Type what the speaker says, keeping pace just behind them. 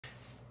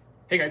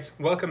Hey guys,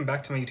 welcome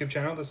back to my YouTube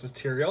channel. This is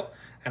Tyriel,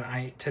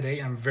 and today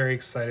I'm very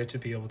excited to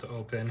be able to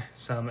open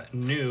some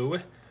new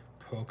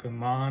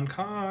Pokemon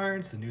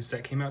cards. The new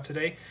set came out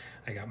today.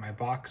 I got my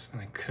box and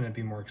I couldn't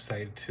be more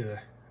excited to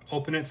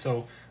open it.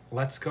 So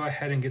let's go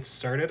ahead and get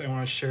started. I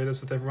want to share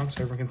this with everyone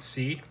so everyone can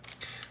see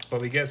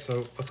what we get.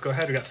 So let's go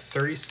ahead. We got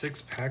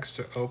 36 packs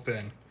to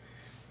open.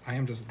 I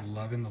am just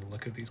loving the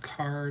look of these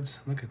cards.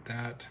 Look at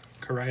that.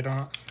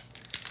 Koraidon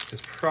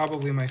is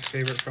probably my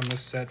favorite from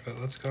this set,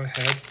 but let's go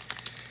ahead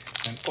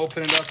and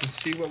open it up and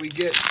see what we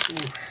get. Ooh,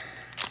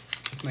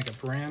 looking like a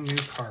brand new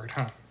card,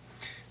 huh?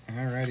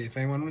 Alrighty, if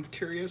anyone was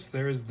curious,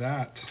 there is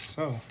that.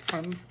 So,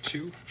 1,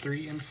 2,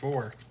 3, and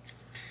 4.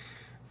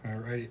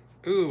 Alrighty.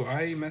 Ooh,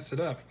 I messed it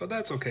up, but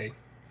that's okay.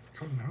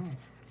 Oh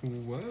no.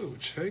 Whoa,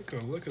 Chico,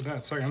 look at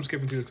that. Sorry, I'm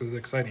skipping through this because it's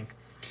exciting.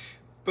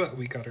 But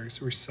we got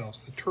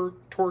ourselves the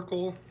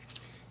Torkoal.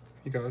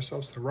 We got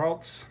ourselves the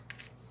Ralts.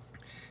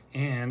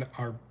 And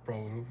our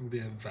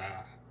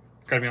Bolivar.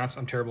 Gotta be honest,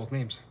 I'm terrible with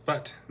names.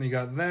 But we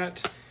got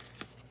that.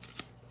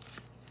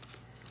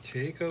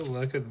 Take a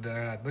look at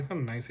that. Look how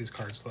nice these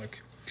cards look.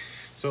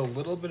 So a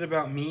little bit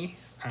about me.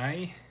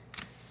 I've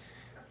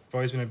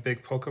always been a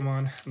big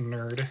Pokemon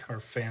nerd or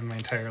fan my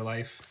entire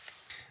life.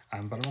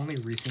 But I'm only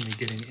recently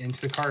getting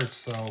into the cards.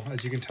 So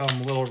as you can tell,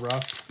 I'm a little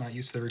rough. Not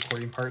used to the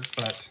recording part.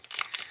 But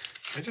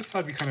I just thought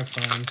it'd be kind of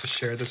fun to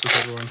share this with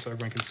everyone so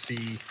everyone can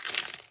see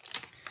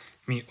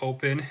me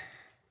open.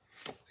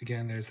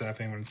 Again, there's that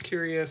if anyone's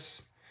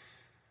curious.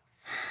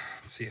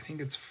 Let's see, I think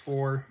it's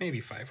 4,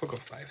 maybe 5. We'll go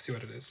 5, see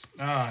what it is.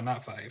 Ah,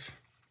 not 5.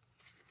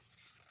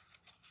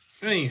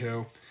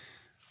 Anywho,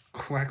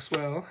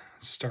 Quaxwell,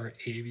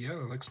 Staravia,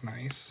 that looks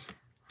nice.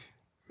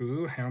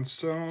 Ooh,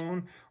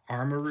 Houndstone,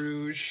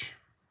 Armarouge.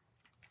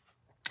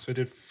 So I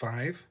did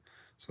 5.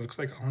 So it looks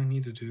like all I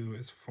need to do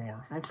is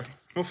 4. Okay,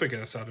 we'll figure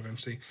this out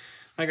eventually.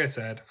 Like I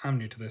said, I'm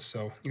new to this,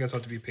 so you guys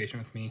have to be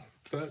patient with me.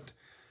 But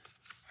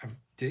I'm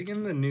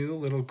digging the new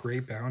little gray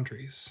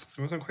boundaries.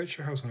 I wasn't quite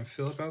sure how I was going to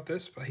feel about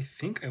this, but I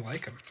think I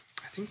like them.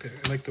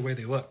 I like the way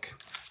they look.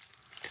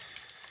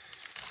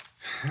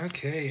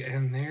 Okay,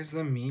 and there's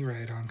the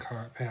Miraidon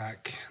card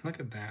pack.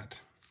 Look at that.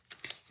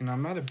 You know,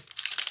 I'm not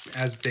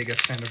as big a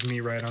fan of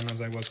Miraidon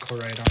as I was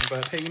Koraidon,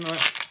 but hey, you know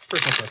what?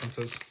 Personal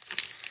preferences.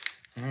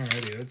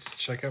 Alrighty, let's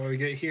check out what we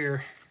get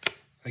here.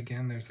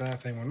 Again, there's that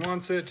if anyone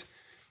wants it.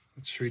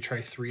 Should we try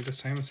 3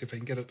 this time and see if I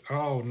can get it?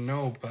 Oh,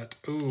 no, but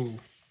ooh.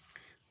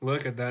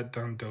 Look at that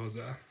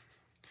Dondoza.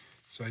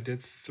 So I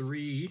did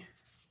 3.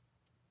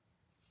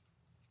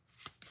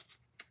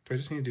 Do I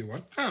just need to do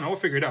 1? I don't know, we'll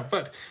figure it out.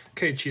 But,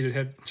 okay, Cheated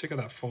Head, check out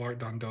that full art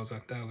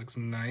Dondoza. That looks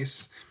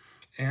nice.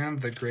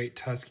 And the Great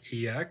Tusk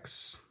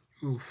EX.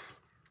 Oof.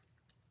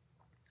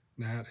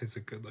 That is a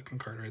good looking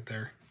card right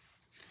there.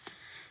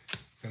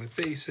 Got a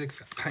basic,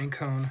 got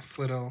Pinecone,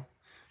 Flittle,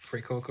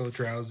 Freycoco,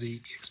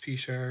 Drowsy, EXP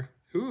Share.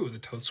 Ooh, the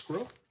Toad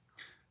Squirrel,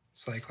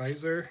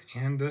 Cyclizer,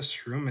 and the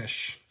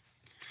Shroomish.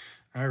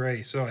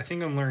 Alrighty, so I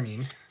think I'm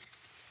learning,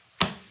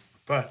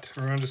 but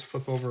we're gonna just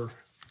flip over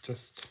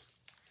just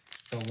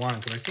the one,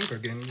 because I think we're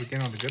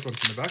getting all the good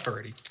ones in the back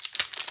already.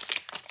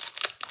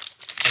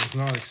 I was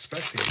not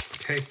expecting.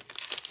 Okay,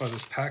 well,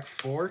 this pack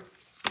 4.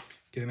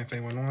 Again, if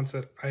anyone wants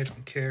it, I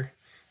don't care.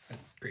 That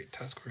Great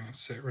Tusk, we're gonna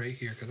sit right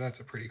here because that's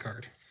a pretty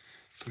card.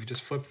 So we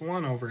just flipped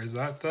 1 over. Is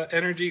that the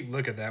energy?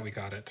 Look at that, we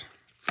got it.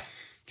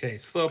 Okay,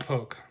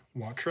 Slowpoke,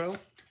 Watrel,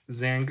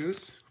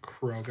 Zangoose,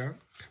 Krogan,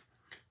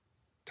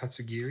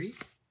 Tatsugiri,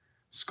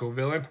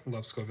 Scovillain,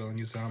 love Scovillain,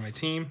 use that on my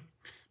team,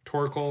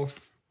 Torkoal,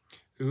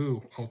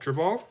 ooh, Ultra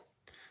Ball,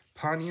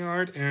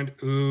 Poniard, and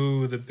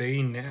ooh, the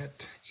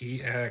Bayonet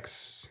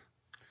EX.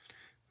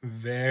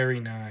 Very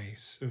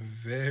nice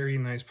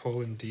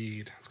pull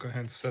indeed. Let's go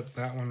ahead and set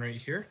that one right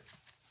here.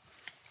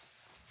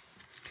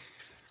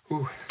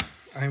 Ooh,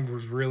 I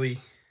was really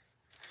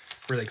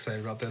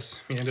excited about this.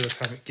 We ended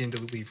up getting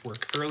to leave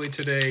work early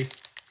today,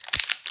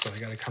 so I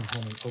gotta come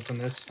home and open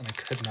this, and I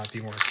could not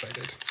be more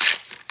excited.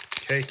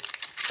 Okay,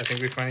 I think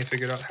we finally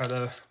figured out how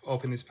to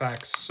open these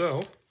packs,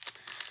 so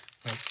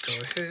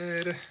let's go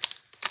ahead.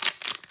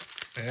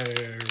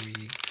 There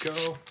we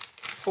go.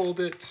 Hold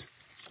it.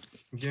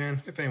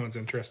 Again, if anyone's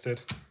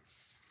interested.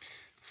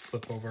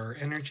 Flip over our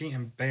energy,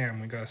 and bam,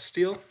 we got a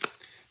Steel,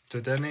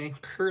 Dedenne,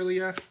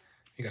 Curlia,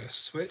 we got a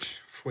Switch,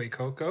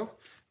 Fuecoco,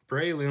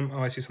 Breloom.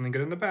 Oh, I see something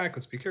good in the back.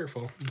 Let's be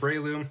careful.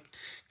 Breloom,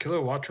 Killer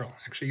Watrel.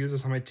 Actually used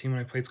this on my team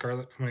when I played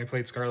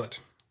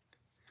Scarlet.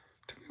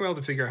 Took me a while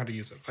to figure out how to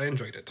use it, but I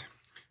enjoyed it.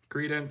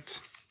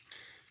 Greedent.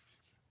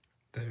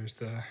 There's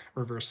the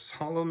Reverse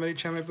Hollow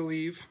Medicham, I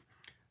believe.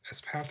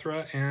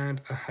 Espathra and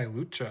a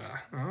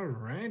Hylucha.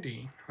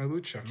 Alrighty.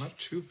 Hylucha, not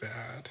too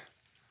bad.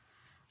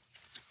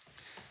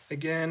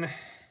 Again,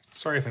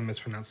 sorry if I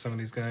mispronounced some of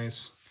these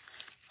guys.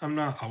 I'm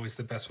not always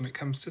the best when it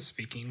comes to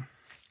speaking.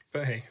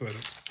 But hey, who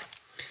isn't?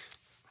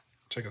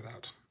 Check it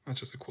out. That's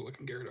just a cool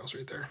looking Gyarados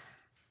right there.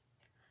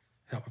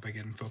 Help if I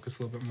get in focus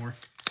a little bit more.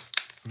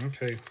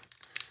 Okay.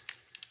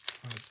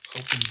 Let's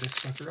open this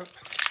sucker up.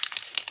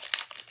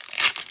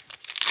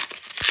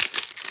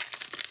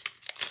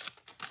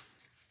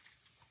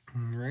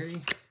 Alrighty.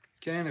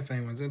 Again, if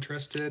anyone's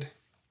interested,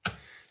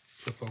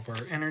 flip over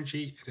our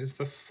energy. It is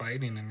the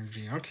fighting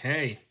energy.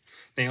 Okay.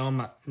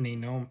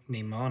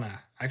 Nemona.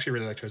 I actually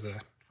really liked her as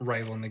a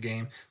rival in the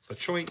game.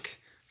 Lachoink,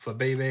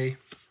 Flabebe,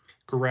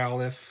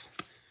 Growlithe,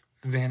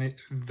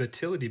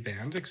 Vitality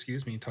Band,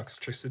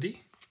 Toxtricity,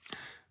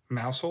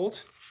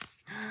 Mousehold,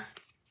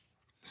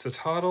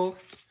 Satoddle,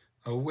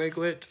 a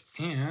Wiglet,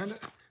 and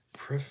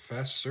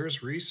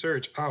Professor's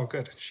Research. Oh,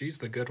 good. She's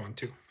the good one,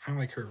 too. I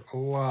like her a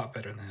lot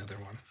better than the other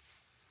one.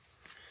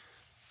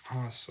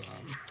 Awesome.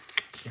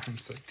 Go ahead and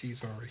set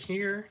these over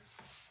here.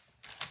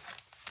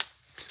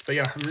 But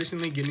yeah, I'm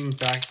recently getting into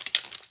the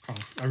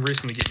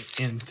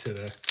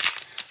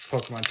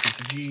Pokemon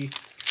TCG.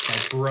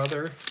 My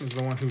brother is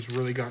the one who's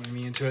really gotten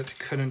me into it.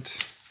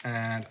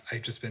 And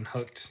I've just been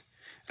hooked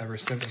ever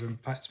since. I've been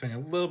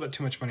spending a little bit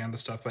too much money on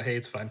this stuff, but hey,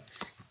 it's fun.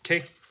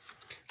 Okay,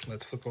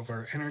 let's flip over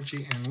our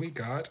energy, and we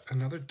got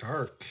another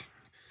dark.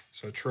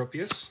 So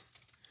Tropius,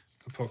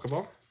 a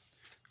Pokeball,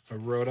 a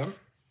Rotom,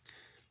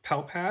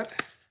 Palpad,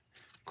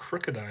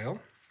 Crocodile,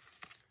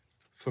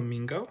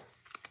 Flamingo,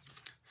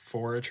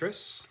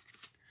 Fortress,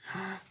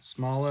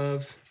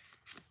 Smoliv,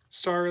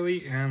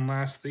 Starly, and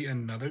lastly,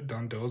 another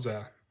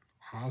Dondoza.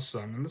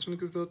 Awesome. And this one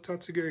gets the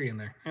Tatsugiri in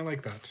there. I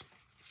like that.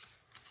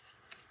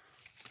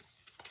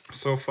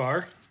 So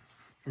far,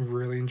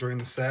 really enjoying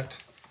the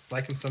set.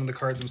 Liking some of the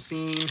cards I'm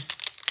seeing.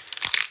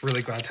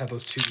 Really glad to have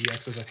those 2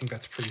 EXs. I think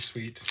that's pretty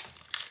sweet.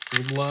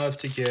 Would love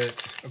to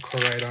get a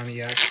Koraidon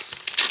EX.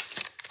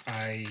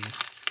 I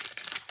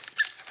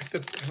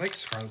like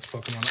Scarlet's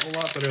Pokemon a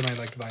lot better than I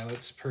like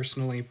Violet's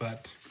personally,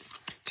 but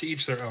to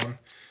each their own.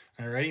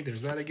 Alrighty,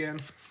 there's that again.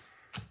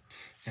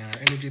 And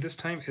our energy this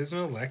time is an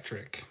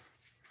electric.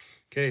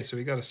 Okay, so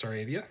we got a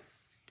Staravia.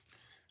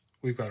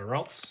 We've got a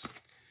Ralts,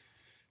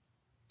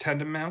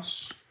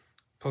 Tandemaus,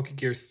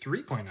 Pokegear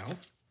 3.0,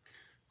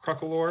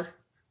 Crocolore,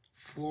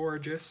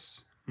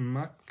 Florges,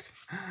 Muck,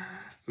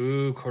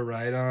 ooh,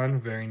 Koraidon,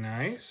 very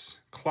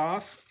nice,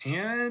 Cloth,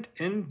 and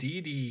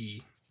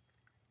Indeedee.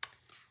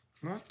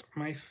 Not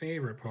my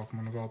favorite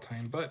Pokemon of all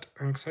time, but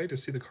I'm excited to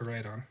see the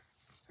Koraidon.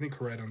 I think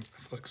Koraidon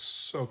looks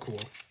so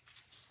cool.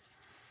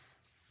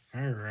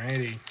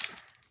 Alrighty.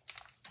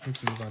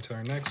 Let's move on to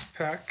our next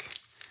pack.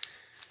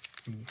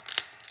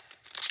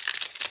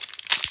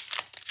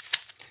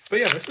 But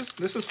yeah,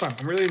 this is fun.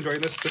 I'm really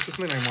enjoying this. This is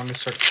something I want to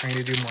start trying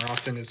to do more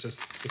often, is just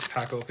this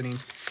pack opening.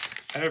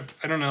 I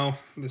don't know.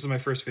 This is my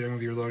first video I'm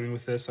going to be reloading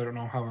with this. I don't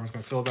know how everyone's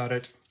going to feel about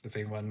it, if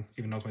anyone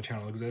even knows my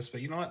channel exists.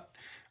 But you know what?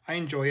 I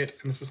enjoy it,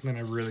 and this is something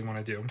I really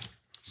want to do.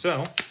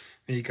 So,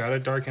 you got a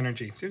dark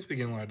energy. Seems to be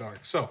getting a lot of dark.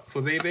 So,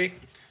 Flabebe,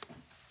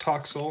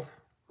 Toxel,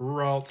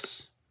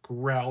 Ralts,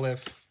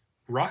 Growlithe,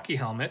 Rocky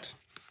Helmet,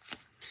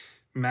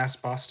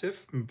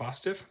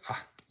 Bostiff.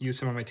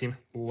 Used him on my team.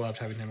 Loved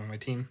having him on my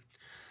team.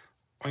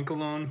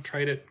 Oinkalone,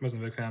 tried it.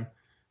 Wasn't a big fan.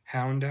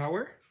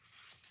 Houndour,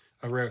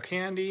 a Rare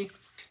Candy.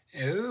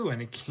 Oh,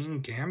 and a King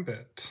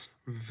Gambit.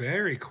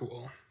 Very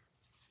cool.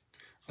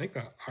 I like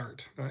that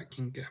art. That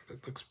King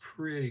Gambit looks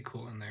pretty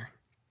cool in there.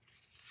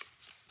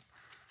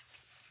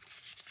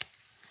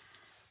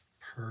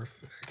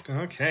 Perfect.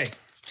 Okay.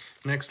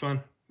 Next one.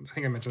 I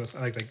think I mentioned this.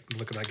 I like the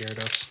look of that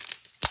Gyarados.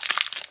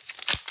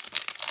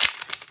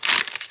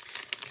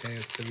 Okay,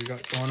 let's see what we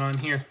got going on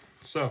here.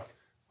 So,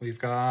 we've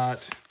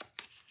got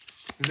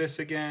this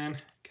again, in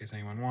case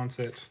anyone wants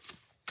it.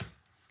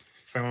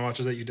 If anyone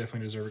watches it, you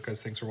definitely deserve it,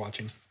 because thanks for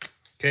watching.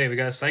 Okay, we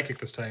got a Psychic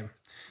this time.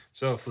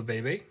 So,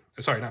 Flabebe.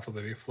 Sorry, not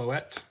Flabebe.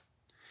 Floette.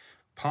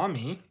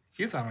 Palmy.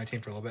 Used that on my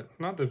team for a little bit.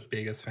 Not the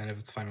biggest fan of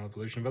its final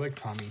evolution, but like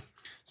Palmy.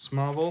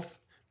 Smovel.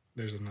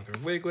 There's another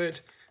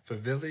Wiglet.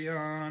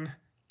 Pavilion.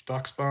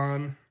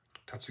 Doxbon.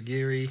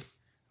 Tatsugiri.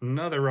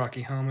 Another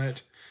Rocky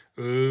Helmet.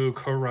 Ooh,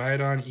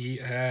 Koraidon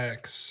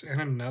EX.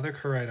 And another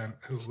Koraidon.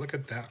 Ooh, look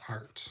at that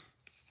art.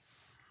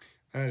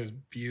 That is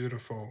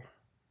beautiful.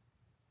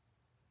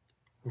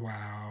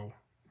 Wow.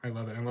 I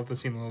love it. I love the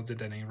seeing little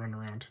Dedenne run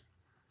around.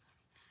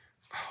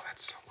 Oh,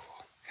 that's so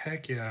cool.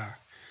 Heck yeah.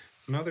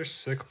 Another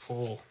sick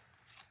pull.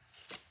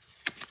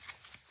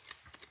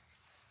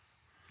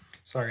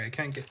 Sorry, I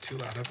can't get too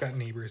loud. I've got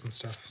neighbors and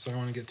stuff, so I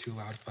don't want to get too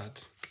loud,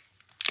 but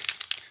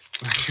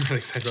I'm actually really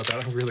excited about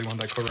that. I really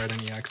want that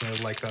Koraidon EX, and I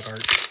like that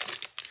art.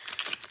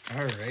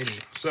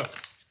 Alrighty, so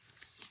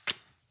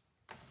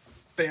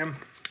bam.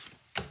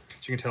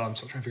 As you can tell, I'm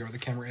still trying to figure out where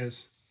the camera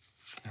is.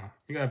 No,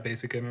 we got a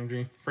basic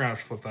energy. Forgot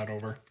to flip that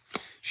over.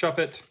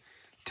 Shuppet,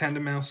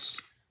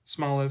 Tandemaus,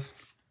 Smoliv,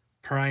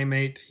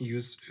 Primate,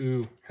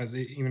 even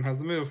has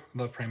the move.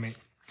 Love Primate.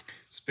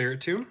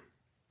 Spiritomb.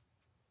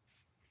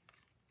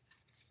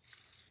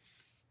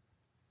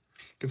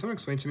 Can someone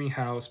explain to me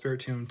how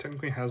Spiritomb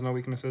technically has no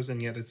weaknesses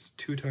and yet it's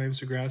 2 times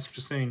to grass?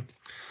 Just saying.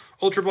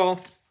 Ultra Ball,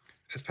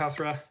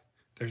 Espathra,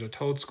 there's a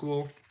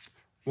Toadschool,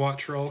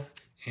 Wattrel,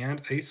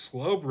 and a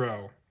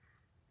Slowbro.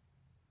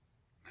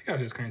 That guy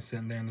just kind of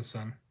sitting there in the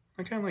sun.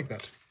 I kind of like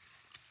that.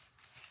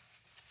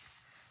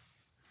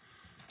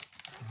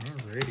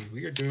 Alrighty,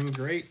 we are doing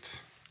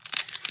great.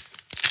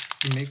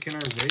 Making our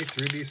way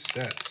through these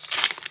sets.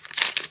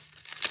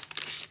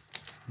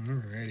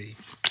 Alrighty.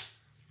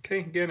 Okay,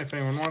 again, if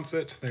anyone wants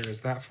it, there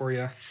is that for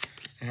you.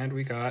 And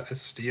we got a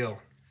Steel.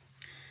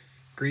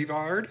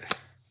 Grievard,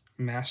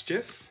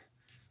 Mastiff,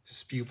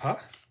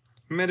 Spewpa,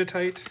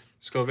 Meditite,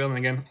 Scovillain.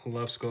 Again,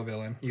 love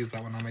Scovillain. Use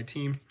that one on my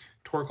team.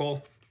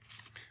 Torkoal,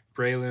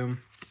 Breloom,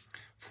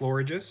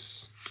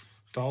 Florges,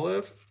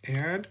 Dolliv,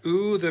 and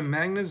ooh, the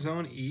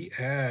Magnezone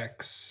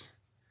EX.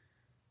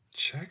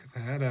 Check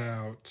that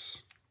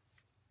out.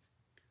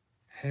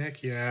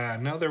 Heck yeah,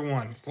 another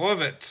one.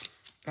 Love it.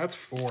 That's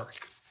 4.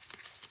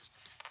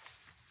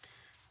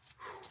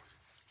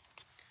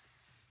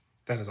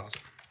 That is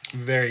awesome.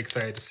 Very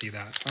excited to see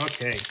that.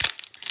 Okay,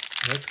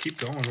 let's keep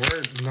going.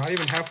 We're not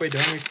even halfway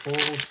done. We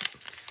pulled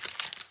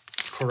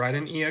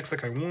Koraidon EX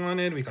like I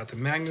wanted. We got the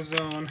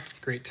Magnezone,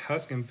 Great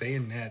Tusk, and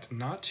Bayonet.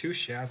 Not too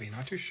shabby.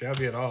 Not too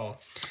shabby at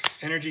all.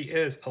 Energy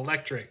is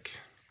electric.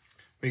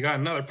 We got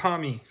another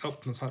Pawmi. Oh,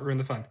 let's not ruin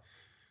the fun.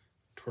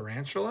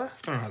 Tarantula? I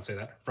don't know how to say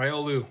that.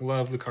 Riolu.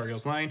 Love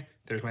Lucario's line.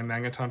 There's my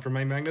Magneton for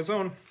my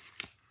Magnezone.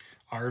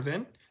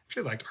 Arven.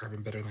 Actually, I liked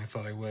Arven better than I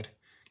thought I would.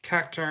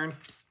 Cacturn.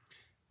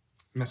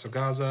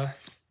 Mesogaza.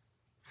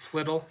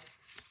 Flittle.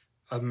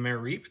 A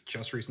Mareep.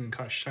 Just recently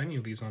caught shiny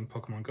of these on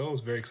Pokemon Go. I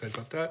was very excited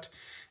about that.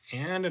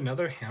 And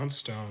another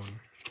Houndstone.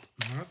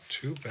 Not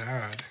too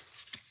bad.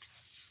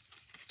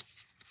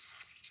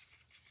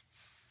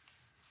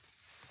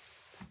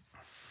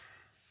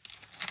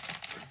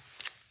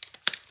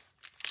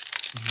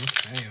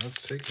 Okay,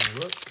 let's take a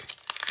look.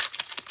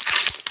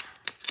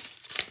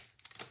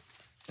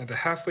 At the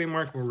halfway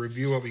mark, we'll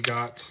review what we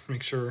got.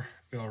 Make sure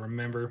we all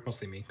remember,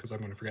 mostly me, because I'm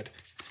going to forget.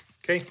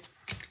 Okay,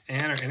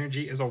 and our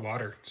energy is a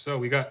water. So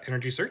we got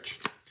Energy Search,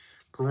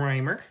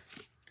 Grimer,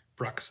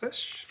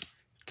 Bruxish,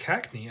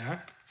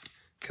 Cacnea,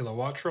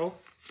 Kilowattrel,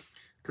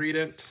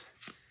 Greedent,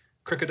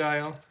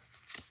 Crocodile,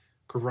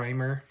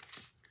 Grimer.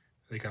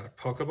 We got a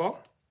Pokeball.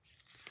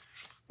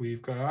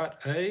 We've got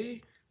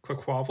a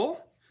Quaquaval.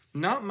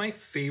 Not my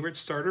favorite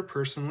starter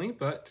personally,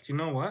 but you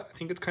know what? I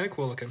think it's kind of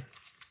cool looking.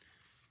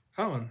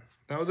 Oh, and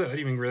that was it. I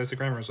didn't even realize the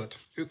Grimer was it.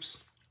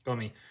 Oops, go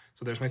me.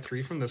 So there's my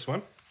 3 from this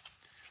one.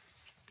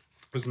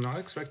 Was not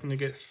expecting to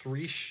get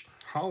 3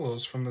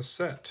 hollows from the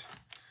set.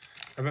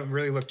 I haven't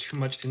really looked too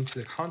much into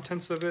the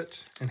contents of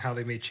it and how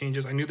they made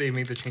changes. I knew they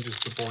made the changes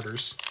to the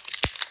borders,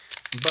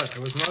 but I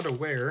was not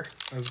aware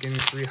I was getting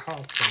 3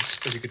 hollows,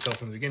 as you could tell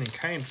from the beginning.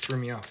 Kind of threw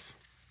me off.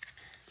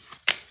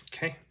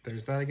 Okay,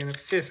 there's that again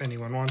if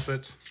anyone wants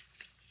it.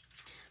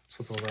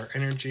 Flip over our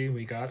energy.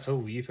 We got a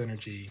Leaf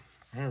Energy.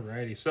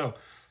 Alrighty, so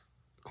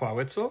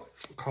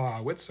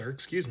Clawitzer,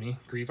 excuse me,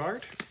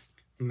 Grievard,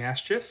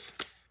 Mastiff,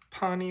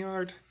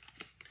 Pawniard,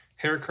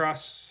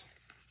 Heracross,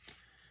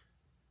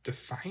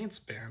 Defiance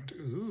Band,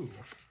 ooh,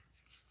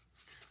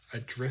 a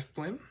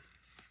Driftblim,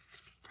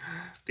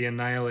 the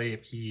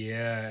Annihilate,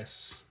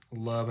 yes,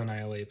 love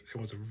Annihilate. It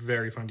was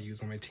very fun to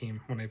use on my team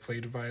when I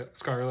played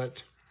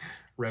Scarlet,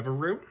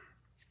 Reverie,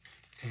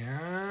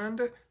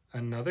 and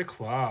another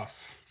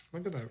Cloth.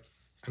 Look at that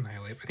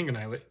Annihilate. I think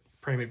Annihilate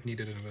Primeape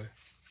needed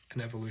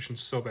an evolution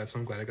so bad, so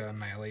I'm glad I got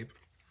Annihilate.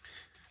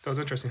 That was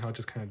interesting how it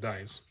just kind of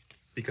dies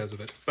because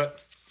of it,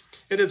 but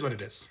it is what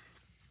it is.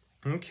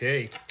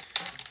 Okay,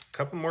 a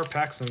couple more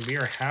packs and we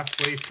are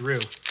halfway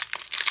through.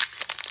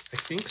 I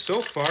think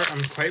so far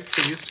I'm quite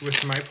pleased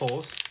with my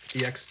pulls.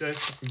 The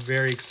excess,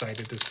 very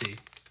excited to see.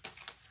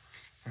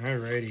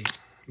 Alrighty,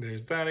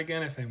 there's that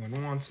again if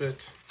anyone wants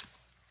it.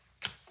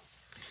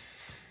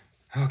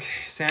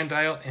 Okay,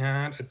 Sandile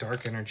and a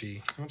Dark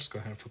Energy. I'll just go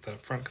ahead and flip that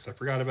up front because I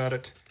forgot about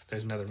it.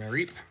 There's another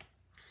Mareep,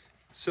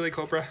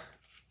 Silicobra,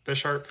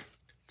 Bisharp,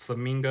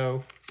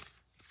 Flamingo,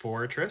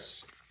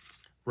 Fortress,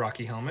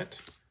 Rocky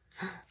Helmet.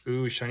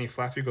 Ooh, shiny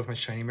Flaffy with my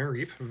shiny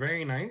Mareep.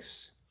 Very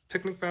nice.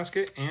 Picnic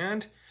Basket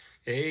and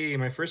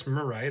my first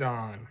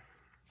Miraidon.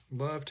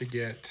 Love to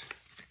get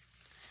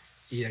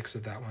EX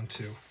of that one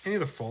too. Any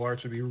of the full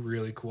arts would be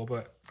really cool,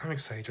 but I'm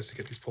excited just to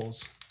get these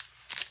pulls.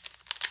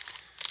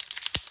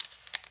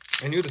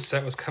 I knew the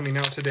set was coming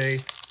out today,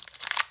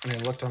 and I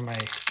looked on my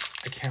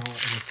account and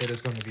it said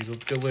it's going to be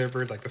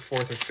delivered like the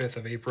 4th or 5th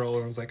of April,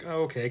 and I was like,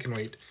 oh, okay, I can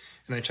wait.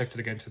 And I checked it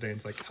again today, and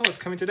it's like, oh, it's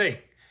coming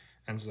today.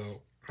 And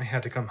so I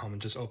had to come home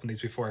and just open these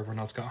before everyone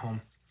else got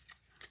home.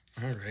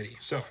 Alrighty,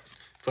 so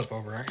flip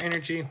over our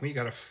energy. We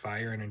got a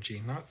Fire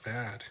Energy, not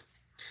bad.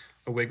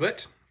 A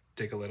Wiglet,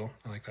 dig a little,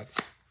 I like that.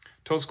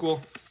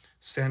 Toedscool,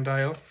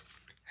 Sandile,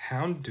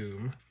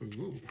 Houndoom,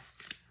 ooh,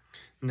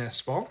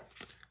 Nestball,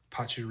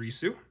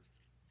 Pachirisu,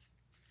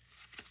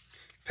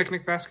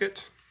 Picnic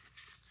Basket,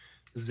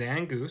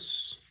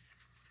 Zangoose,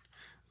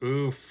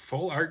 ooh,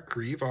 Full Art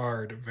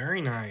Grievard,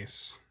 very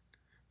nice.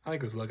 I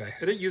like this little guy.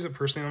 I didn't use it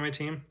personally on my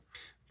team,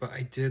 but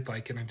I did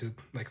like it. I did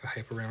like the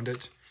hype around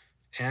it.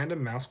 And a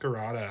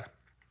Masquerada.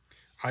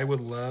 I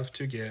would love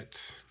to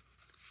get...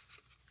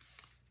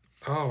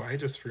 Oh, I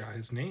just forgot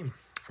his name.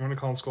 I want to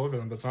call him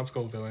Skullvillain, but it's not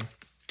Skullvillain.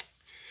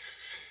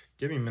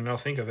 Give me a minute, I'll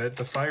think of it.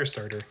 The Fire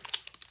Starter.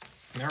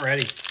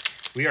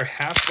 Alrighty. We are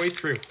halfway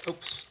through.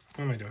 Oops,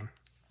 what am I doing?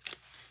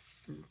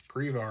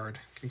 Grievard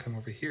can come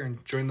over here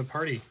and join the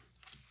party.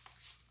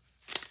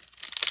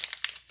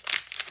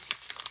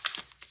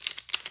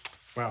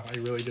 Wow, I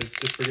really did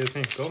just forget his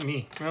name. Go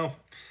me. Well,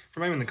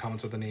 remind me in the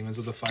comments what the name is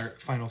of the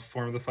final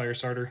form of the fire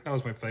starter. That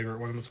was my favorite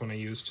one. That's one I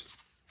used.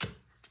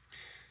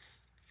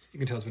 You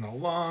can tell it's been a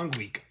long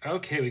week.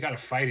 Okay, we got a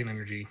fighting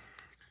energy.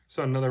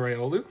 So another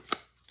Riolu,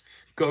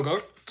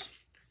 Go-Goat,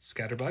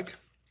 Scatterbug,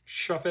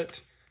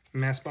 Shuppet,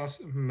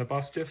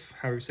 Mabostiff,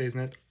 however you say his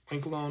name,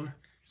 Oinkologne,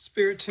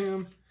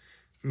 Spiritomb,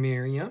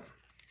 Miriam,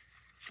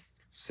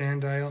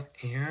 Sandile,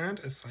 and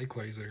a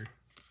Cycloizer.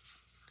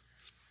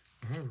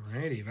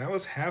 Alrighty, that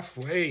was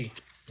halfway.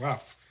 Wow,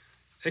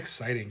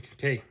 exciting.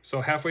 Okay, so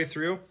halfway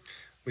through,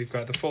 we've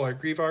got the Full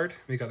Art Greavard,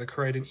 we got the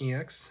Koraidon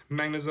EX,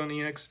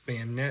 Magnezone EX,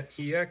 Bayonet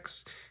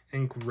EX,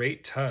 and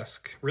Great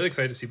Tusk. Really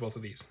excited to see both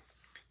of these.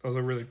 Those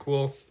are really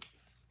cool.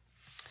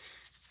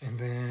 And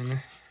then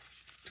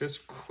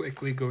just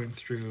quickly going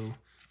through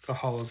the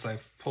holos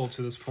I've pulled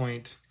to this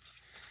point.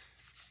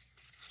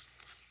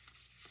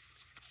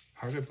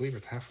 Hard to believe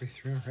it's halfway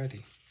through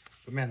already.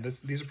 But man,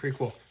 these are pretty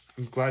cool.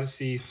 I'm glad to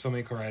see so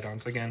many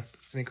Koraidons. Again,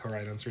 I think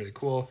Koraidon's really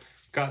cool.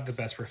 Got the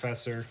best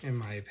professor, in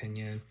my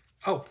opinion.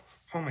 Oh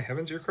my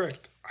heavens, you're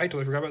correct. I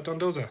totally forgot about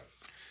Dondoza.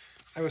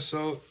 I was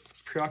so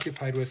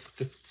preoccupied with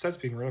the sets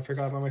being read, I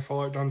forgot about my Full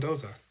Art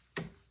Dondoza.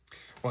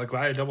 Well, I'm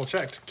glad I double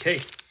checked. Okay,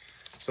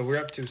 so we're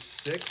up to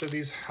 6 of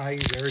these high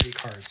rarity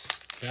cards.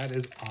 That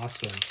is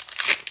awesome.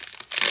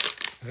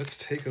 Let's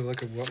take a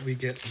look at what we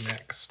get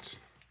next.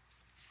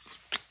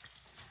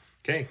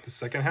 Okay, the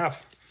second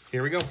half.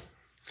 Here we go.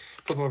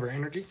 Flip over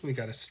energy. We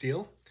got a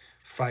Steel,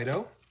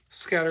 Fido,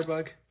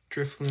 Scatterbug,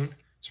 Drifloon,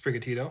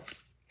 Sprigatito,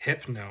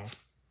 Hypno,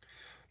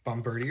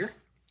 Bombardier,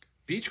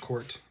 Beach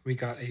Court. We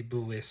got a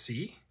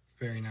Blissey.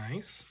 Very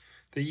nice.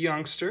 The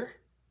Youngster,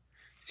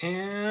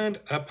 and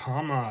a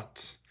Palmot.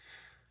 It's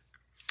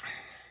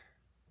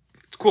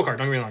a cool card,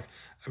 don't get me wrong.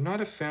 I'm not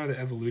a fan of the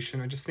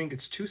evolution. I just think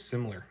it's too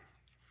similar.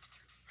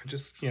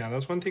 Yeah, that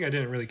was one thing I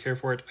didn't really care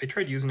for it. I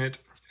tried using it,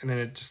 and then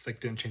it just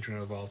didn't change when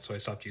it evolved, so I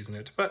stopped using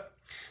it. But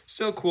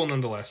still cool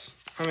nonetheless.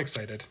 I'm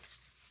excited.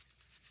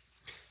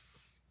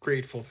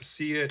 Grateful to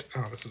see it.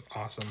 Oh, this is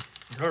awesome.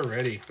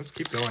 Alrighty, let's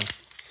keep going.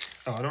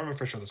 Oh, I don't remember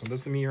if I showed this one.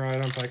 This is the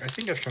Meteorite pack. I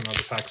think I've shown all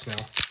the packs now.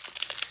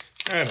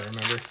 I don't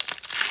remember.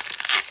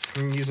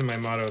 I'm using my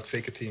motto,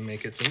 fake it till you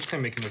make it, so I'm just kind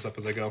of making this up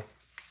as I go.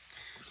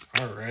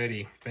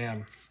 Alrighty,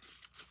 bam.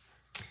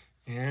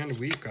 And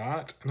we've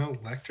got an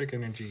electric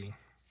energy.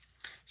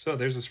 So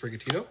there's a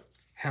Sprigatito,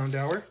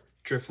 Houndour,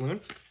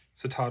 Drifloon,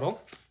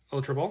 Citadel,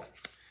 Ultra Ball,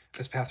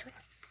 Espatra,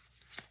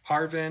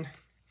 Arven.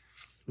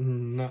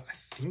 No, I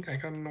think I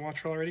got an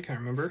Watcher already, can't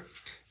remember.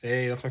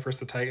 Hey, that's my first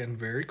to Titan,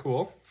 very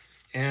cool.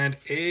 And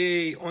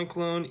a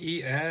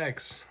Oinkologne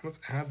EX. Let's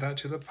add that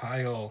to the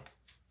pile.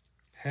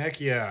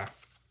 Heck yeah.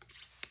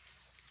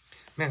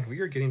 Man, we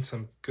are getting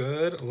some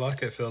good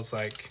luck, it feels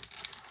like.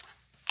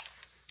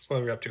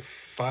 What are we up to?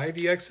 5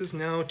 EXs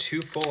now,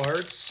 2 full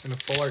arts, and a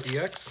full art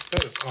EX?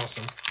 That is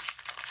awesome.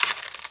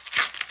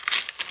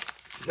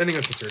 I think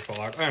that's the third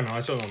full art. I don't know,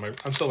 I'm still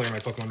learning my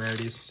Pokemon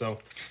rarities, so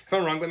if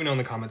I'm wrong, let me know in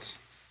the comments.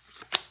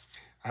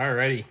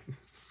 Alrighty,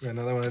 we got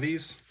another one of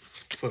these.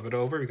 Flip it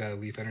over, we got a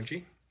Leaf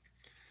Energy,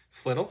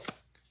 Flittle,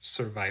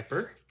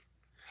 Survivor.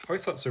 I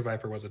always thought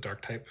Survivor was a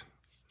dark type.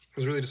 It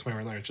was really just when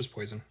I learned it's just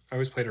poison. I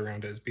always played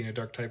around it as being a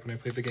dark type when I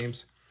played the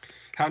games.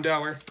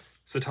 Houndour,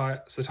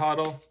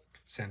 Citadel,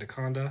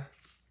 Sandaconda,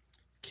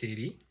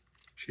 Katie.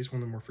 She's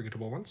one of the more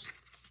forgettable ones.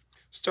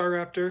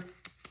 Staraptor,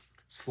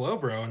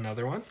 Slowbro,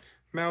 another one.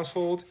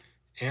 Mousehold,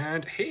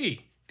 and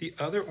hey, the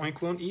other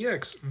Oinkologne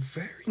EX.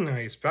 Very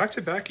nice.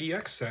 Back-to-back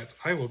EX sets.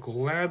 I will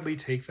gladly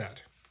take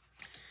that.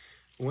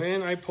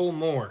 When I pull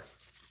more,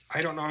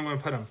 I don't know how I'm going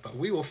to put them, but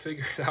we will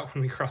figure it out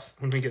when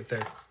we get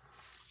there.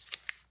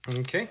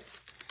 Okay.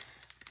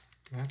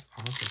 That's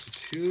awesome. So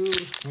 2,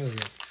 what do we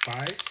got?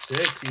 5,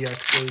 6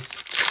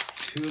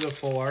 EXs, 2 of the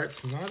full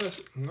arts.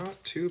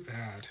 Not too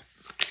bad.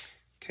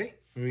 Okay,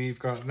 we've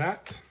got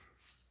that.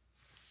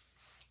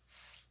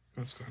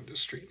 Let's go ahead and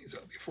just straighten these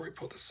out before we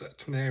pull the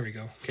set. There we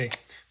go. Okay,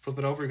 flip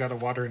it over. We got a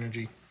Water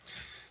Energy.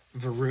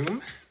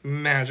 Varoom,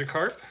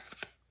 Magikarp.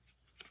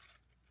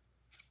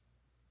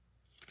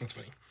 That's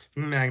funny.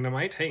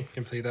 Magnemite. Hey,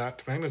 can play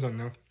that. Magnezone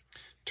now.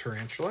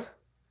 Tarantula,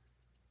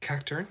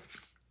 Cacturn,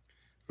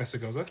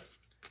 Messagoza,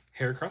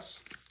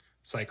 Heracross,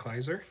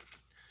 Cyclizer,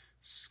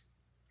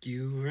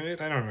 Skewit,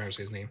 I don't remember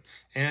his name,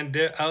 and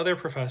the other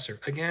professor.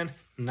 Again,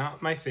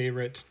 not my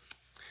favorite.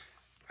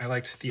 I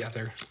liked the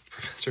other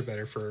professor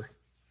better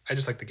I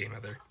just like the game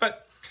better,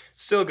 but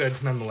still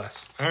good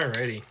nonetheless.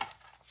 Alrighty.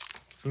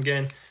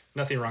 Again,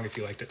 nothing wrong if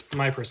you liked it.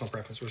 My personal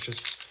preference was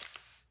just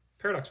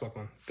Paradox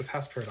Pokemon, the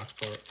past Paradox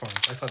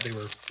forms. I thought they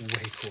were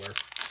way cooler.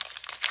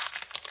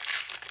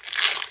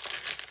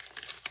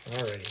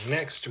 Alrighty,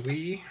 next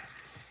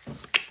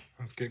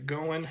let's get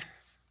going.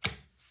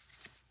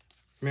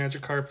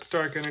 Magikarp,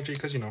 Dark Energy,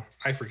 because,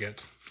 I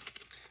forget.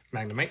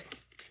 Magnemite,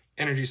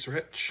 Energy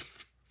Switch,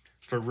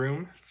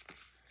 Varoom,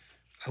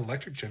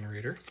 Electric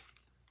Generator,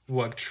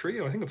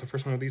 Wugtrio, I think that's the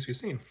first one of these we've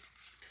seen.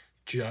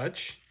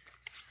 Judge,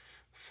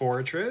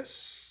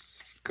 Fortress,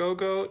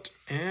 Go-Goat,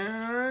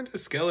 and a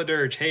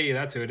Skeledirge. Hey,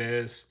 that's who it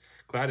is.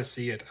 Glad to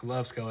see it. I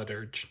love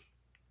Skeledirge.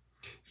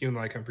 Even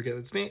though I can't forget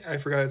its name, I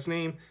forgot its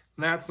name.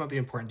 That's not the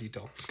important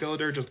detail.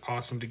 Skeletor, just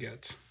awesome to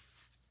get.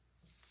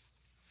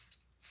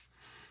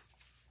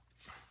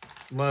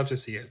 Love to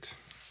see it.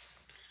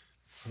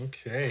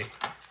 Okay.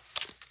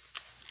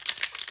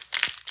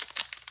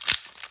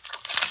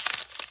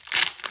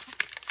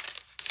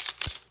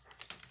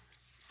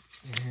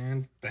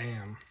 And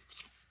bam.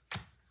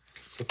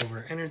 Flip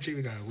over energy,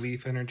 we got a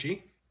Leaf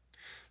Energy,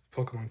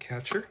 Pokemon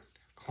Catcher,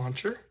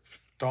 Clauncher,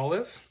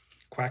 Dolliv,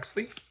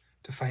 Quaxley,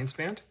 Defiance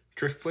Band,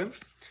 Driftblim,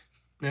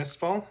 Nest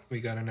Ball, we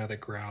got another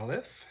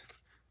Growlithe,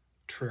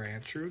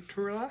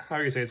 Tarantura, how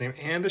do you say his name,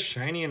 and the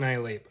Shiny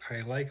Annihilate.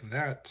 I like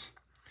that.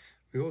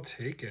 We will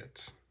take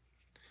it.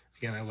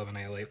 Again, I love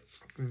Annihilate.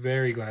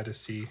 Very glad to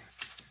see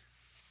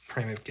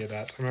Primeape get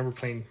that. I remember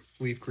playing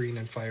Leaf Green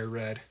and Fire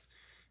Red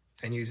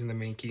and using the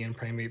Mankey and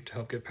Primeape to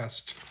help get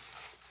past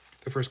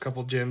the first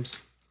couple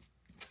gyms.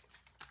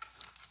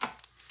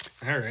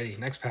 Alrighty,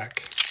 next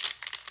pack.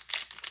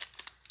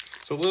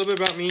 So a little bit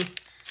about me.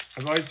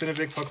 I've always been a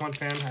big Pokemon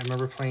fan. I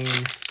remember playing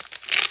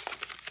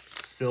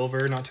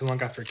Silver not too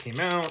long after it came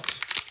out.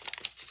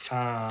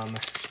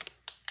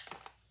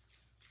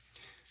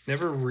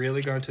 Never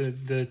really got to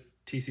the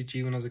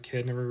TCG when I was a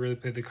kid. Never really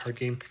played the card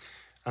game.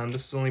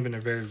 This has only been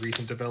a very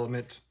recent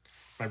development.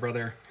 My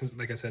brother,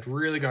 like I said,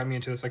 really got me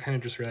into this. I kind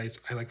of just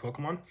realized I like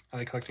Pokemon. I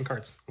like collecting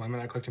cards. Why am I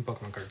not collecting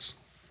Pokemon cards?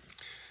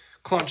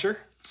 Clauncher,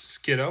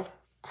 Skiddo,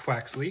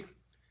 Quaxley,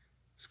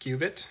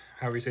 Skewbit,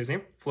 however you say his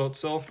name,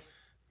 Floatzel,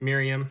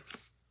 Miriam,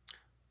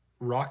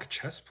 Rock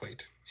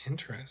Chestplate.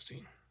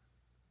 Interesting.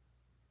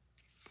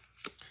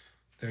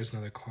 There's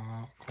another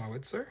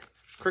Clawitzer,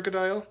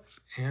 Crocodile,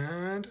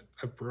 and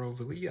a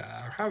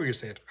Brovilia, or however you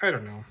say it. I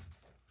don't know.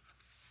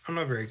 I'm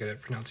not very good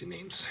at pronouncing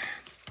names.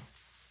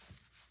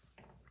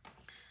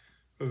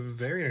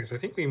 Very nice. I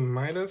think we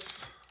might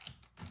have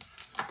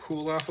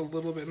cooled off a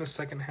little bit in the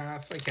second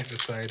half. I can't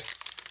decide.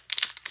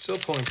 Still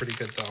pulling pretty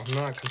good though. I'm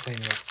not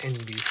complaining about any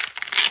of these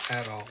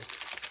at all.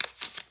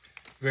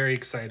 Very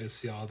excited to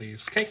see all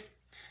these. Okay,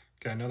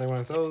 got another one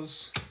of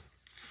those.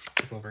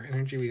 Flip over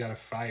energy. We got a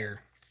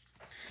Fire,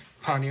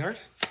 Pawniard,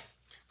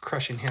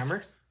 Crushing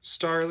Hammer,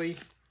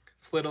 Starly,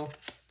 Flittle,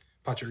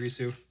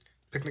 Pachirisu,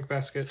 Picnic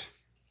Basket,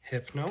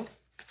 Hypno,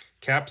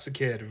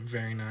 Capsakid,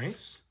 very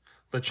nice,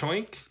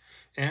 Lechoink,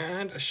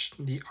 and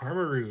the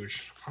Armor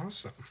Rouge.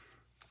 Awesome.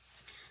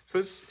 So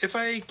if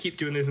I keep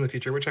doing these in the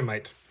future, which I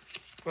might,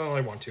 well,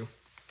 I want to,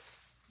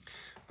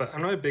 but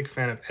I'm not a big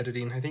fan of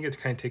editing. I think it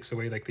kind of takes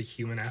away like the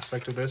human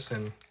aspect of this,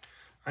 and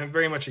I'm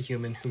very much a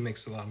human who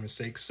makes a lot of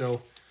mistakes.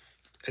 So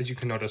as you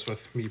can notice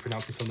with me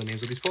pronouncing some of the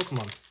names of these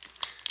Pokemon,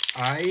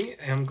 I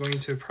am going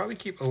to probably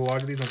keep a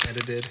lot of these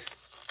unedited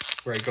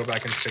where I go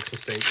back and fix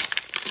mistakes.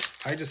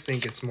 I just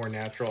think it's more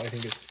natural. I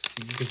think you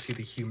can see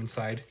the human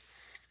side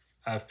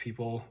of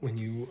people when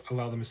you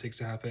allow the mistakes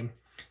to happen.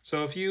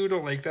 So if you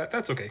don't like that,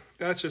 that's okay.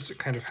 That's just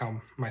kind of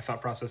how my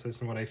thought process is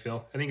and what I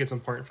feel. I think it's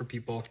important for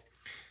people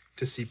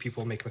to see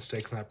people make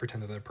mistakes and not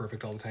pretend that they're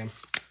perfect all the time.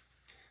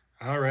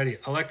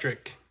 Alrighty,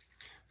 Electric.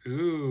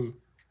 Ooh,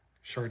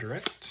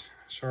 Charcadet,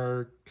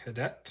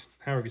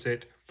 however you say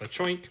it.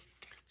 Lechoink,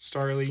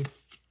 Starly.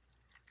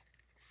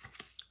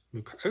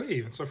 Hey,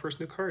 it's our first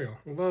Lucario.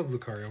 Love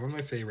Lucario, one of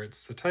my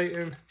favorites. The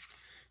Titan,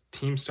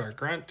 Team Star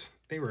Grunt.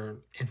 They were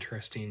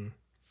interesting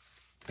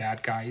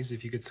bad guys,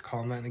 if you could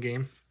call them that in the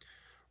game.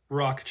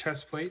 Rock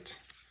Chestplate,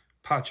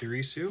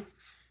 Pachirisu,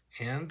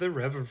 and the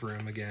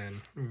Revavroom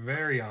again.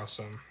 Very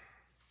awesome.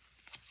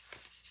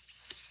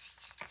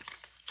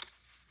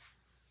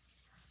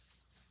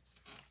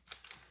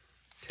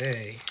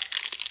 Okay,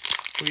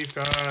 we've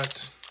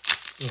got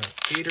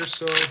 8 or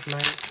so,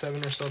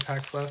 7 or so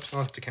packs left. I'll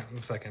have to count in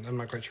a second. I'm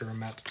not quite sure where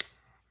I'm at.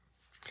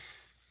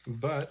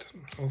 But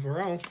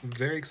overall,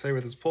 very excited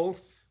with this pull.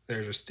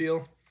 There's a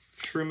Steel,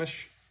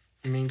 Shroomish,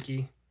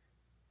 Mankey,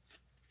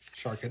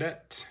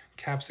 Charcadet,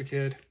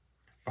 Capsakid,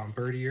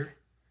 Bombardier,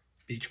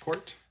 Beach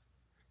Court,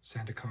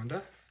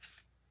 Sandaconda,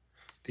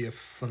 the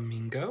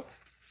Flamingo,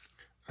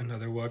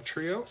 another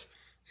Wugtrio,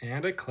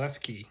 and a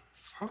Klefki.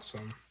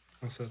 Awesome.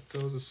 I'll set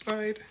those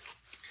aside.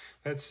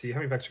 Let's see, how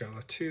many packs we got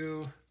left?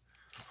 2,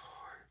 4,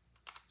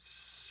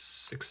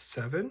 6,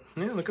 7.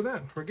 Yeah, look at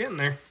that. We're getting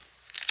there.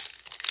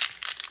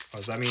 Oh,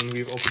 does that mean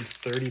we've opened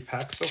 30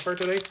 packs so far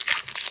today?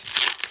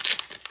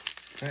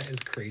 That is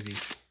crazy.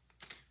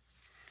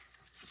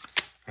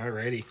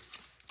 Alrighty.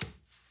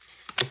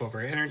 Flip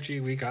over energy,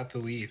 we got the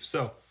Leaf.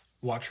 So,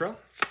 Wattrel,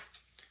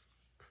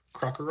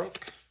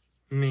 Crocorock,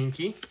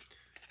 Mankey,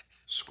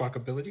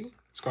 Squawkabilly,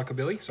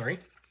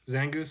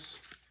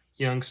 Zangoose,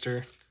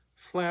 Youngster,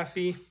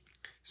 Flaffy,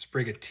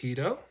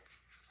 Sprigatito.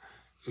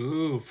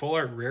 Ooh, full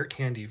art rare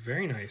candy,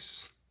 very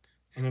nice.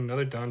 And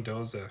another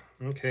Dondoza.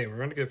 Okay, we're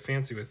gonna get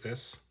fancy with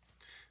this.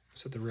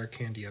 Set the rare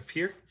candy up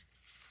here.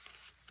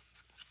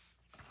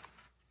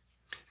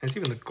 And it's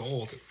even the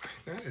gold.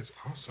 That is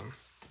awesome.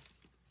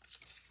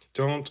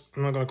 I'm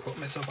not gonna quote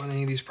myself on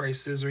any of these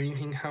prices or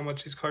anything, how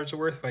much these cards are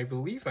worth, but I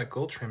believe that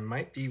gold trim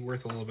might be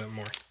worth a little bit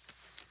more.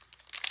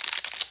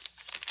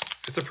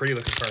 It's a pretty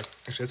looking card.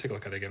 Actually, let's take a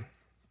look at it again.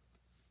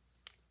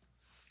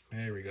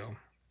 There we go.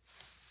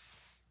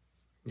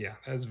 Yeah,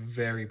 that's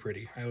very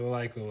pretty. I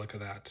like the look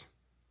of that.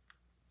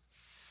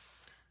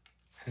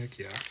 Heck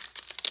yeah.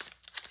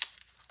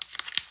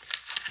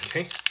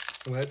 Okay,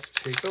 let's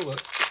take a look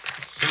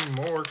at some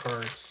more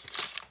cards.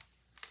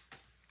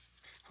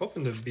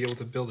 Hoping to be able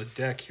to build a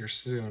deck here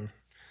soon.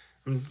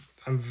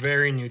 I'm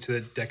very new to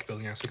the deck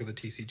building aspect of the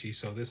TCG,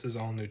 so this is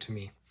all new to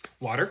me.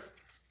 Water.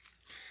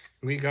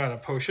 We got a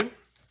Potion,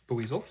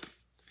 Buizel,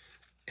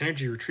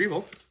 Energy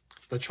Retrieval,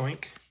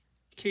 Lechoink,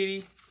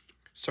 Katie,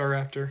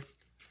 Staraptor,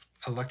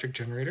 Electric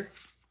Generator,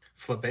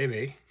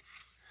 Flabebe.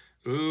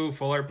 Ooh,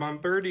 Full Art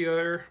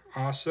Bombardier.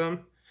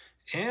 Awesome.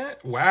 And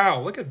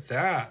wow, look at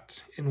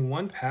that. In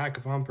one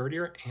pack,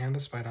 Bombardier and the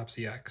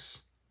Spidops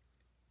EX.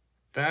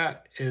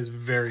 That is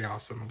very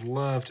awesome.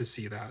 Love to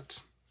see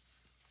that.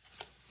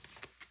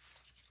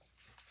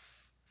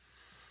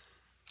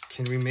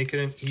 Can we make it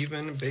an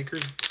even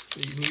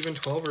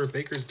 12 or a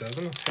baker's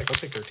dozen? Heck, I'll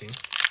take 13.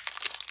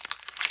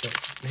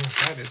 But man,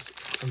 that is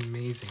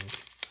amazing.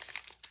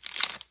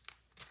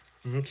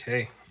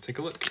 Okay, let's take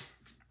a look.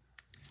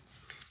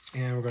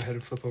 And we'll go ahead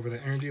and flip over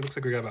the energy. Looks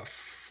like we got about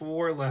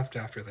 4 left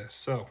after this.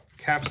 So,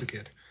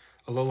 Capsicid,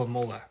 Alola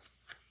Mola,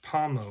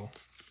 Pomo,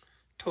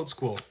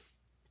 Toadschool,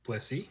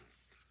 Blissey,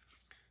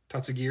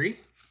 Tatsugiri,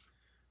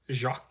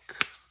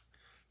 Jacques,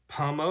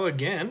 Pomo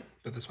again,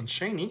 but this one's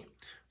shiny,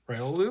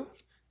 Riolu,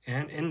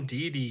 and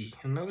Indeedee.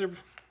 Another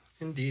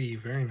Indeedee,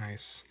 very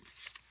nice.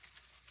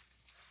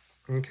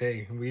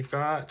 Okay, we've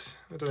got,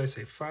 what did I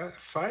say,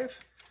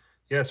 five?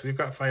 Yes, we've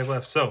got 5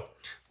 left. So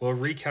we'll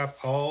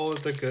recap all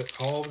of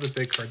the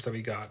big cards that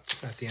we got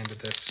at the end of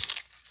this.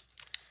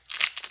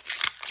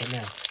 But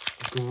man,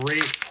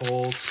 great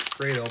pulls,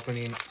 great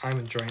opening. I'm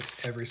enjoying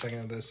every second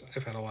of this.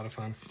 I've had a lot of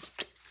fun.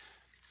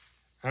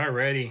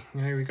 Alrighty,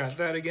 here we got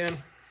that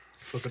again.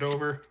 Flip it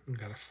over. We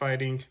got a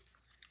Fighting,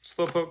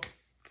 Slowpoke,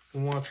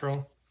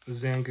 Wattrel,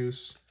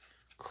 Zangoose,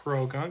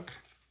 Krogunk,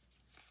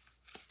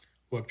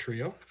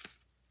 Webtrio,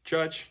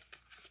 Judge,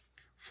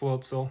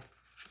 Floatzel,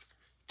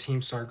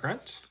 Team Star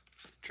Grunt,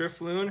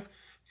 Drifloon,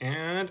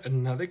 and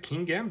another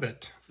King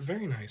Gambit.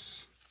 Very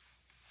nice.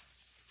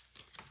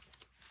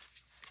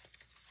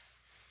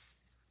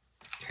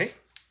 Okay.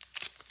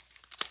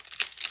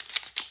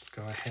 Let's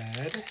go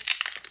ahead.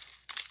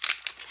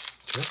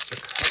 Just a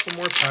couple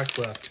more packs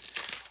left.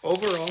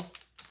 Overall,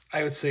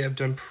 I would say I've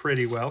done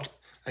pretty well.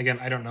 Again,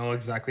 I don't know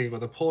exactly what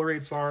the pull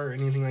rates are or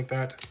anything like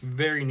that.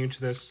 Very new to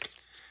this.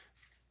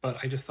 But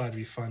I just thought it'd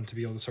be fun to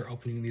be able to start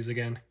opening these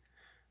again.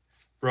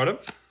 Rotom,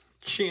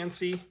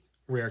 Chansey,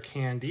 Rare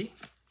Candy.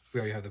 We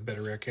already have the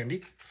better Rare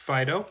Candy.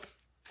 Fido,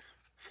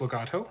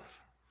 Flogato,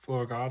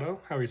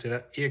 how do you say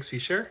that? EXP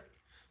Share,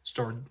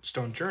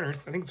 Stone Journer.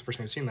 I think it's the first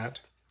time I've seen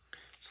that.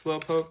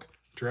 Slowpoke,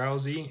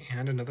 Drowsy,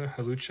 and another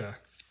Halucha.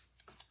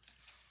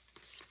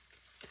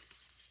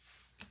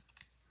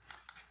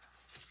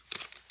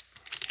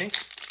 Okay.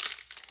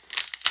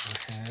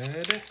 Go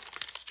ahead.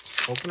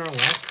 Open our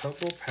last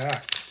couple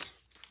packs.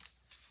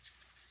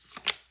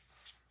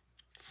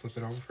 Flip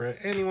it over for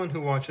anyone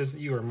who watches.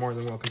 You are more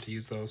than welcome to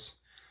use those.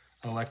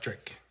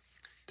 Electric,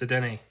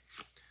 Dedenne,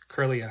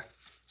 Kirlia,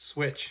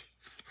 Switch,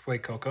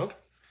 Fuecoco,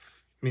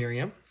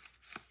 Miriam,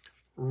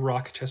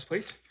 Rock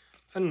Chestplate,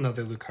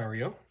 another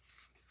Lucario,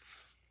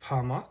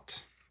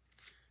 Pawmot,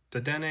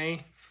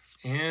 Dedenne,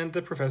 and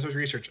the Professor's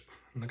Research.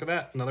 Look at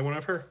that, another one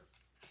of her.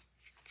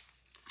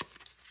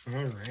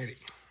 Alrighty.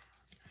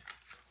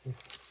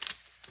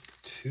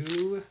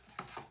 2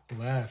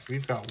 left.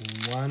 We've got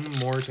 1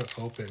 more to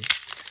open.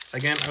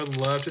 Again, I would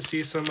love to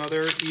see some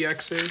other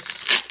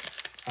EXs.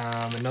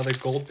 Another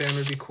gold band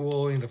would be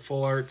cool. Any of the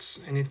full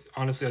arts.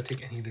 Honestly, I'd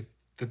take any of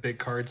the big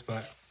cards,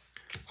 but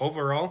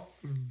overall,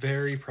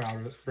 very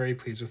proud, very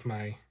pleased with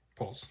my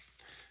pulls.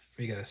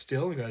 We got a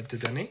Still, we got a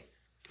Dedenne,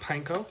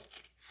 Pineco,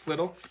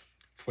 Flittle,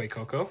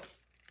 Fuecoco,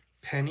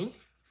 Penny,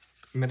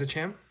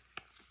 Medicham,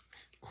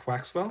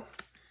 Quaxwell,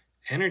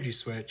 Energy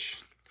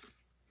Switch,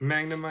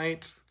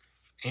 Magnemite,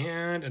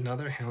 and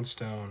another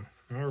Houndstone.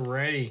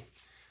 Alrighty,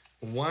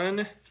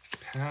 1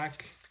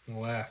 pack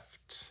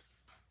left.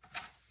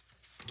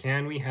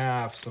 Can we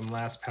have some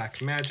last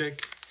pack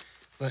magic?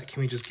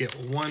 Can we just get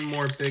 1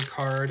 more big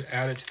card,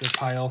 add it to the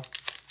pile?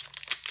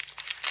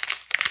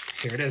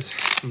 Here it is,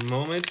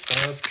 Moment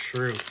of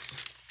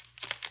Truth.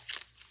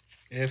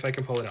 If I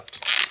can pull it out.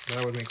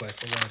 That would make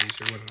life a lot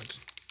easier, wouldn't it?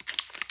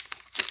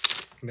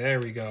 There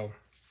we go.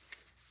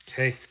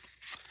 Okay,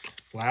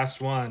 last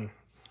one.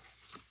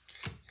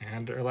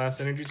 And our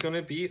last energy is going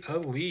to be a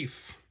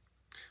Leaf.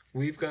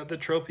 We've got the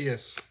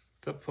Tropius,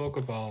 the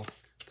Pokeball,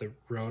 the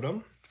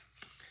Rotom,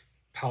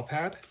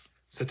 Palpad,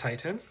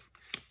 Satitan,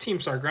 Team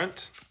Star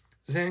Grunt,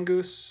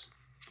 Zangoose,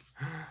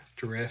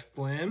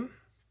 Drifblim.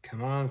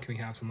 Come on, can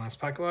we have some last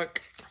pack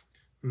luck?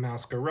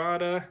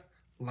 Masquerada,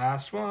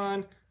 last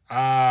one.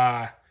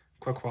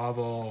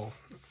 Quaquaval.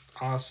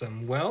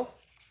 Awesome. Well,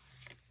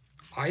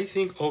 I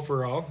think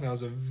overall that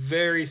was a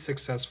very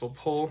successful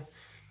pull.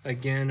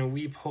 Again,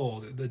 we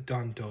pulled the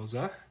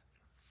Dondoza.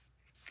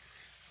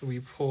 We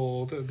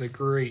pulled the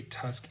Great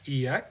Tusk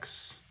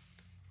EX.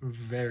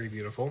 Very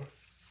beautiful.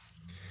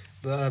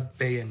 the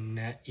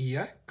Bayonet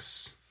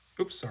EX.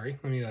 Oops, sorry.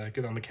 Let me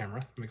get on the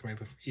camera, make my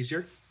life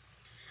easier.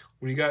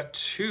 We got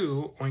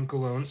 2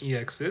 Oinkalone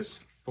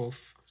EXs,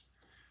 both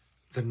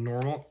the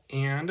normal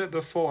and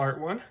the full art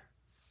one.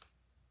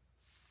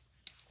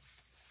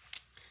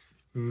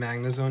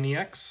 Magnezone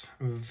EX,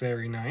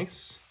 very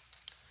nice.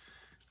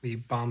 The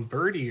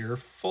Bombardier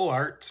full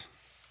art.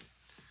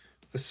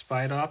 The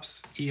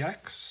Spidops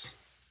EX.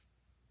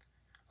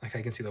 Like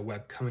I can see the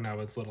web coming out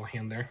of its little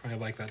hand there. I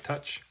like that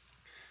touch.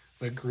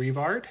 The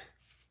Greavard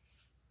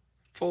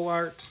full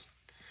art.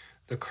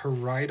 The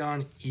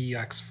Koraidon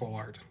EX full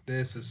art.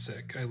 This is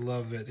sick. I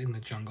love it in the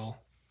jungle.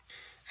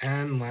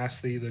 And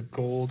lastly, the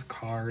gold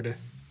card,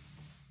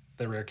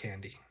 the Rare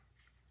Candy.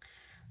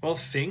 Well,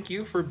 thank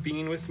you for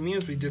being with me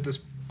as we did this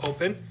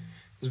open. It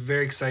was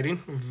very exciting.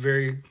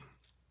 Very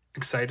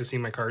excited to see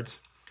my cards.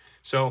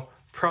 So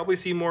probably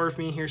see more of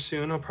me here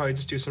soon. I'll probably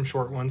just do some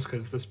short ones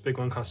because this big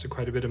one costed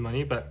quite a bit of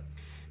money. But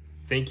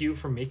thank you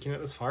for making it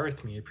this far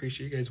with me. I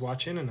appreciate you guys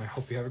watching, and I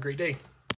hope you have a great day.